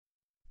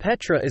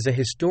Petra is a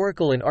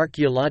historical and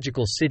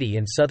archaeological city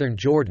in southern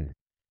Jordan,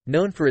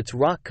 known for its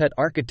rock-cut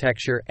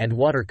architecture and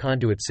water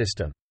conduit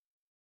system.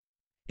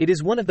 It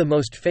is one of the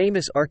most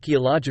famous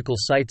archaeological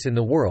sites in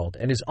the world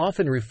and is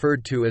often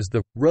referred to as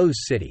the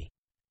Rose City,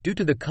 due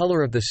to the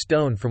color of the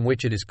stone from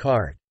which it is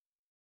carved.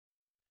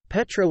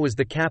 Petra was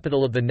the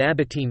capital of the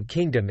Nabataean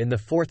Kingdom in the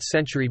 4th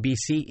century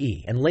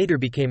BCE and later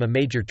became a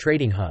major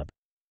trading hub.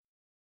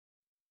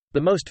 The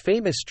most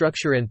famous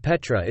structure in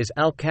Petra is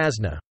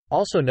Al-Khazneh,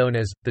 also known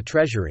as the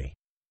Treasury.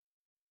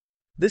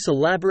 This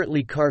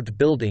elaborately carved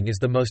building is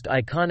the most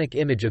iconic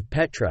image of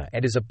Petra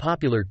and is a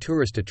popular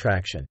tourist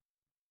attraction.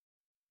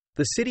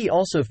 The city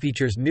also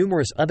features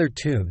numerous other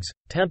tombs,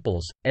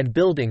 temples, and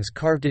buildings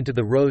carved into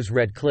the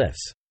rose-red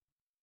cliffs.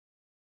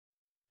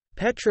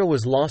 Petra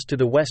was lost to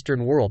the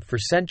Western world for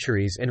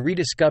centuries and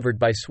rediscovered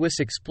by Swiss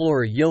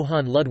explorer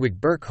Johann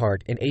Ludwig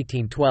Burckhardt in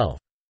 1812.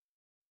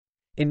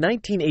 In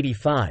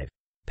 1985,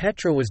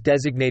 Petra was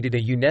designated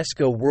a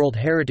UNESCO World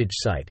Heritage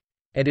Site,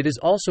 and it is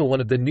also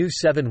one of the new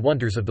 7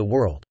 wonders of the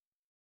world.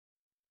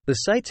 The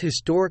site's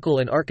historical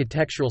and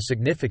architectural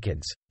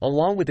significance,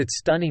 along with its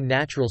stunning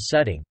natural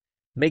setting,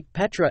 make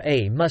Petra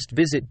a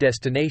must-visit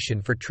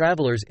destination for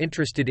travelers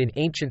interested in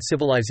ancient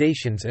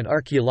civilizations and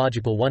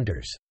archaeological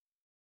wonders.